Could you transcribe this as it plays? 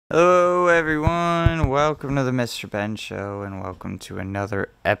Hello everyone, welcome to the MrBenShow and welcome to another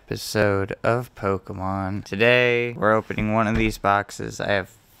episode of Pokemon. Today we're opening one of these boxes. I have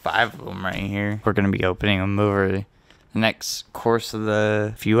 5 of them right here. We're going to be opening them over the next course of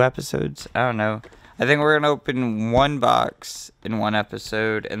the few episodes. I don't know. I think we're going to open one box in one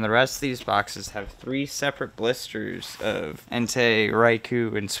episode, and the rest of these boxes have 3 separate blisters of Entei,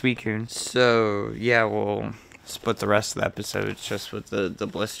 Raikou, and Suicune. So yeah, we'll split the rest of the episodes just with the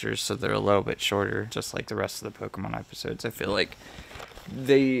blisters so they're a little bit shorter, just like the rest of the Pokemon episodes. I feel like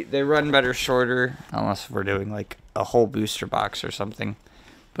they run better shorter, unless we're doing like a whole booster box or something.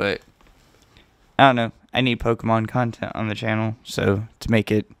 But I don't know, I need Pokemon content on the channel, so to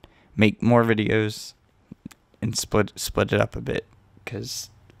make more videos and split it up a bit, because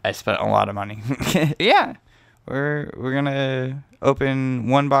I spent a lot of money. Yeah, we're gonna open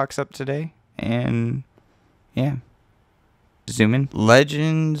one box up today, and yeah, zoom in.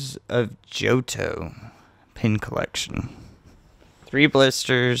 Legends of Johto pin collection. 3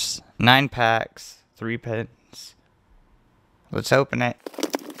 blisters, 9 packs, 3 pins. Let's open it.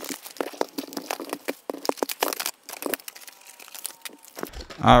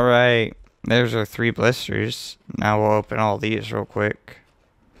 Alright, there's our 3 blisters. Now we'll open all these real quick.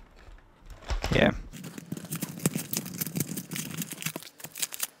 Yeah.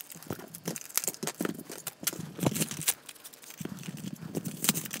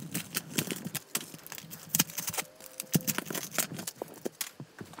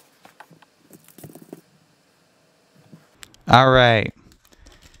 Alright,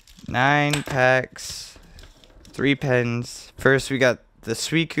 9 packs, 3 pens. First we got the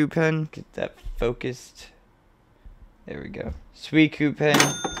Suicune pen. Get that focused. There we go. Suicune pen,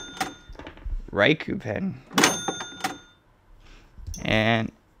 Raikou pen, and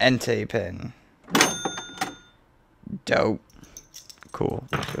Entei pen. Dope. Cool.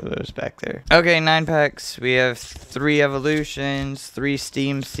 Throw those back there. Okay, 9 packs. We have 3 evolutions, 3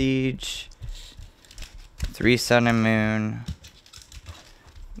 Steam Siege, 3 Sun and Moon.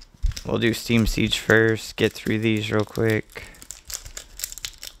 We'll do Steam Siege first. Get through these real quick.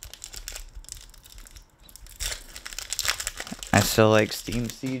 I still like Steam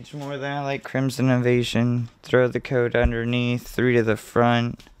Siege more than I like Crimson Invasion. Throw the code underneath. 3 to the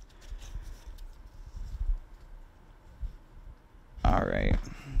front. Alright.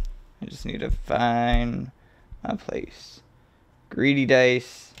 I just need to find my place. Greedy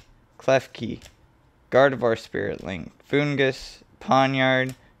Dice. Klefki. Gardevoir Spirit Link, Fungus,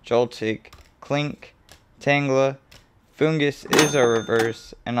 Ponyard, Joltik, Clink, Tangela. Fungus is our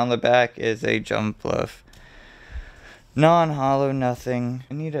reverse, and on the back is a Jumpluff. Non-hollow, nothing.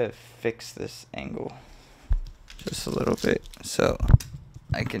 I need to fix this angle just a little bit so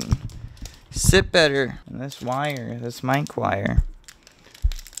I can sit better in this wire, this mic wire.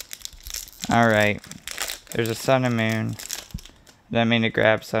 Alright, there's a Sun and Moon. I didn't mean to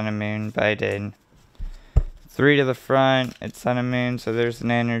grab Sun and Moon, but I did. 3 to the front, it's Sun and Moon, so there's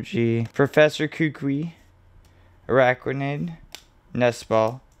an energy. Professor Kukui, Araquanid,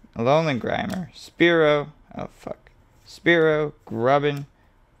 Nestball, Alolan Grimer, Spearow, oh fuck, Spearow, Grubbin,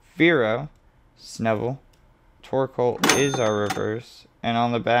 Fearow, Snubble, Torkoal is our reverse, and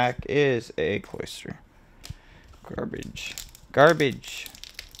on the back is a Cloyster. Garbage. Garbage.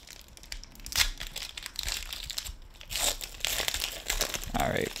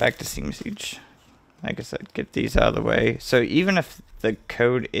 Alright, back to Steam Siege. Like I said, get these out of the way. So even if the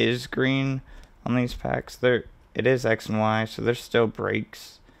code is green on these packs, it is X and Y, so there's still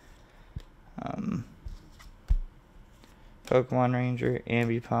breaks. Pokemon Ranger,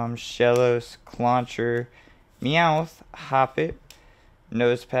 Ambipom, Shellos, Clauncher, Meowth, Hoppip,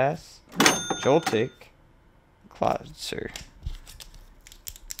 Nosepass, Joltik, Clodser.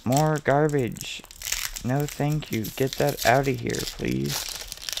 More garbage. No thank you. Get that out of here, please.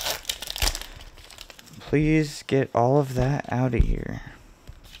 Please get all of that out of here.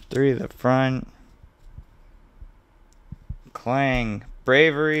 3 to the front. Clang,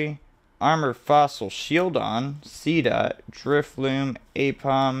 Bravery, Armor Fossil, Shieldon, Seedot, Drifloon,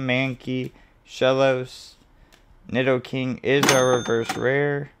 Apom, Mankey, Shellos. Nidoking is our reverse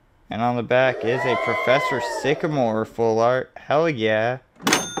rare. And on the back is a Professor Sycamore full art. Hell yeah.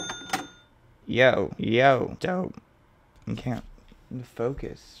 Yo, dope. You can't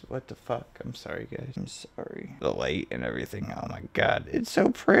focus. What the fuck? I'm sorry, guys. I'm sorry. The light and everything. Oh my god. It's so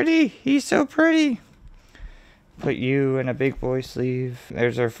pretty. He's so pretty. Put you in a big boy sleeve.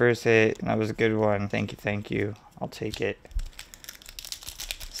 There's our first hit. That was a good one. Thank you. I'll take it.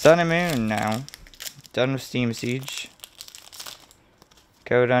 Sun and Moon now. Done with Steam Siege.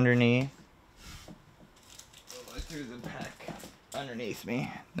 Code underneath. Oh, I threw the pack. underneath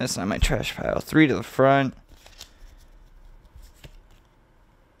me. That's not my trash pile. 3 to the front.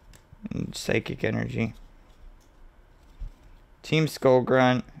 And Psychic Energy. Team Skull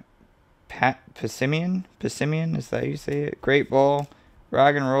Grunt. Pissimian? Pissimian? Is that how you say it? Great Ball.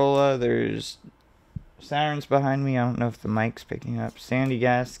 Roggenrola. There's Sirens behind me. I don't know if the mic's picking up. Sandy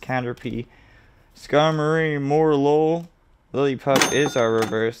Gas. Caterpie. Skarmory. Morlul. Lillipup is our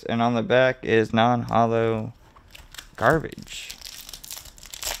reverse. And on the back is non-hollow garbage.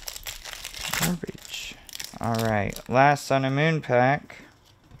 Garbage. Alright. Last Sun and Moon pack.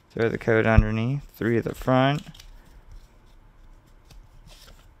 Throw the code underneath. 3 at the front.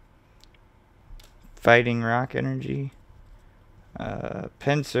 Fighting Rock Energy.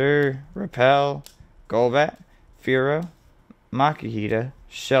 Pinsir. Repel. Golbat. Fearow. Makihita.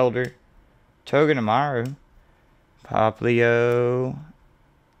 Shelter. Togedemaru. Poplio.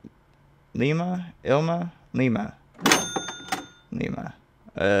 Lima.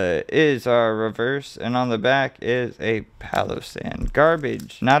 Is our reverse, and on the back is a Palossand.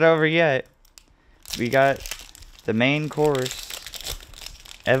 Garbage. Not over yet. We got the main course.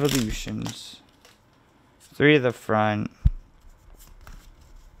 Evolutions. 3 at the front.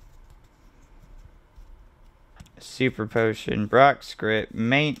 Super Potion, Brock Script,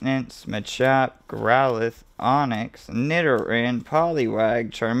 Maintenance, Machop, Growlithe, Onix, Nidoran, Poliwag,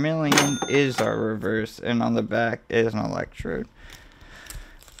 Charmeleon is our reverse, and on the back is an Electrode.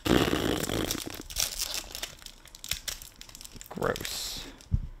 Gross.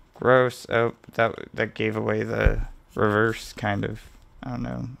 Gross. Oh, that gave away the reverse, kind of. I don't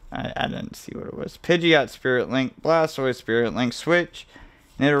know. I didn't see what it was. Pidgeot, Spirit Link, Blastoise, Spirit Link, Switch,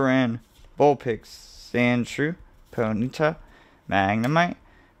 Nidoran, Vulpix, Sandshrew, Ponyta, Magnemite,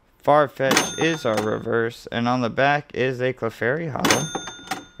 Farfetch is our reverse, and on the back is a Clefairy Hollow.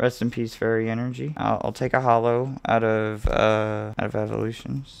 Rest in peace, Fairy Energy. I'll take a hollow out of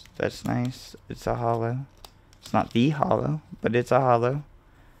Evolutions. That's nice. It's a hollow. It's not the hollow, but it's a hollow.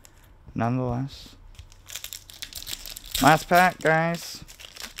 Nonetheless. Last pack, guys.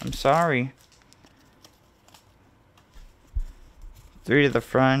 I'm sorry. 3 to the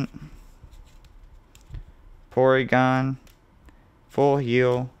front. Porygon. Full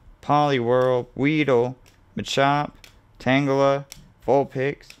Heal. Poliwhirl. Weedle. Machop. Tangela.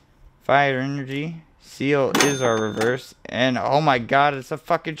 Vulpix. Fire Energy. Seal is our reverse. And oh my god, it's a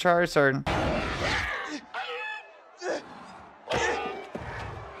fucking Charizard.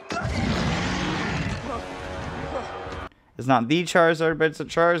 It's not the Charizard, but it's a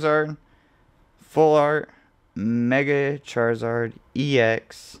Charizard. Full Art. Mega Charizard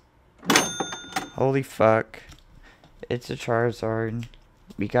EX. Holy fuck. It's a Charizard.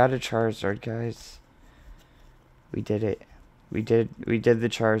 We got a Charizard, guys. We did it. We did the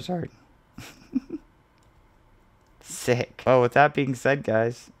Charizard. Sick. Well, with that being said,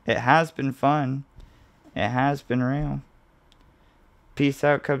 guys, it has been fun. It has been real. Peace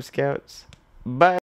out, Cub Scouts. Bye.